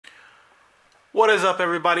What is up,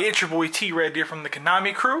 everybody? It's your boy T-Red here from the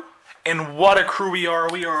KonamiCrew. And what a crew we are.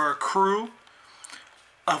 We are a crew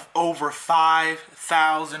of over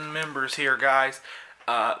 5,000 members here, guys.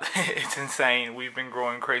 It's insane. We've been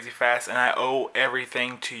growing crazy fast, and I owe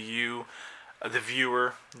everything to you, the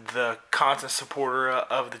viewer, the constant supporter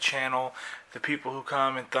of the channel, the people who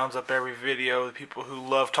come and thumbs up every video, the people who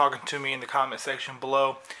love talking to me in the comment section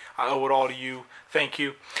below. I owe it all to you. Thank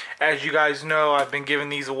you. As you guys know, I've been giving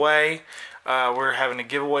these away. We're having a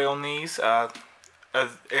giveaway on these.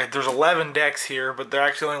 There's 11 decks here, but they're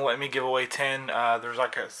actually only letting me give away 10. There's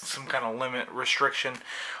like some kind of limit restriction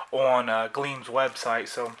on Gleam's website,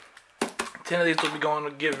 so 10 of these will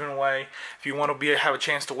be given away. If you want to have a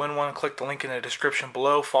chance to win one, click the link in the description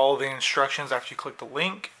below. Follow the instructions after you click the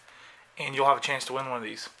link, and you'll have a chance to win one of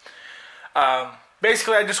these.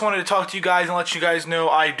 Basically, I just wanted to talk to you guys and let you guys know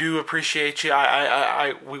I do appreciate you.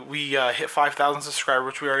 We hit 5,000 subscribers,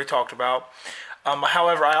 which we already talked about.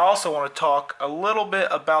 However, I also want to talk a little bit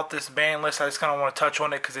about this ban list. I just kind of want to touch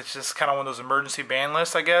on it because it's just kind of one of those emergency ban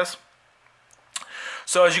lists, I guess.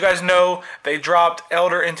 So as you guys know, they dropped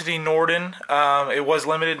Elder Entity Norden. It was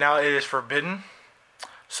limited, now it is forbidden.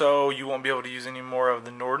 So you won't be able to use any more of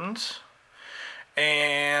the Nordens.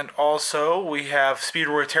 And also we have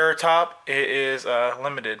Speedroid Terratop. It is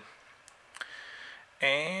limited.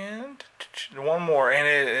 And one more, and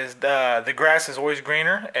it is the grass is always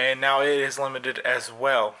greener, and now it is limited as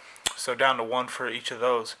well. So down to one for each of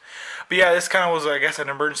those. But yeah, this kind of was, I guess, an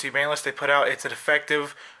emergency ban list they put out. It's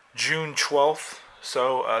effective June 12th,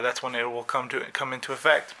 so that's when it will come into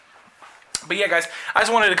effect. But yeah, guys, I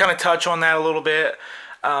just wanted to kind of touch on that a little bit.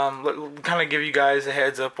 Kind of give you guys a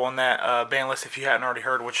heads up on that ban list if you hadn't already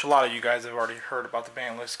heard, which a lot of you guys have already heard about the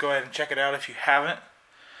ban list. Go ahead and check it out if you haven't.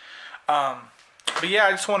 But yeah,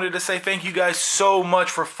 I just wanted to say thank you guys so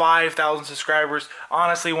much for 5,000 subscribers.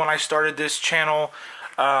 Honestly, when I started this channel,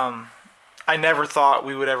 I never thought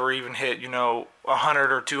we would ever even hit,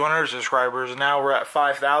 100 or 200 subscribers. And now we're at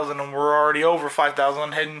 5,000, and we're already over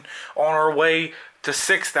 5,000, heading on our way to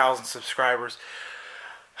 6,000 subscribers.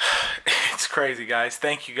 It's crazy, guys.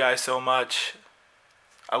 Thank you guys so much.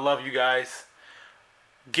 I love you guys.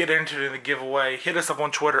 Get entered in the giveaway. Hit us up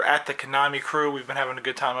on Twitter at TheKonamiCrew. We've been having a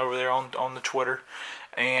good time over there on the Twitter.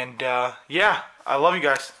 And yeah, I love you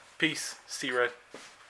guys. Peace. See you, Red.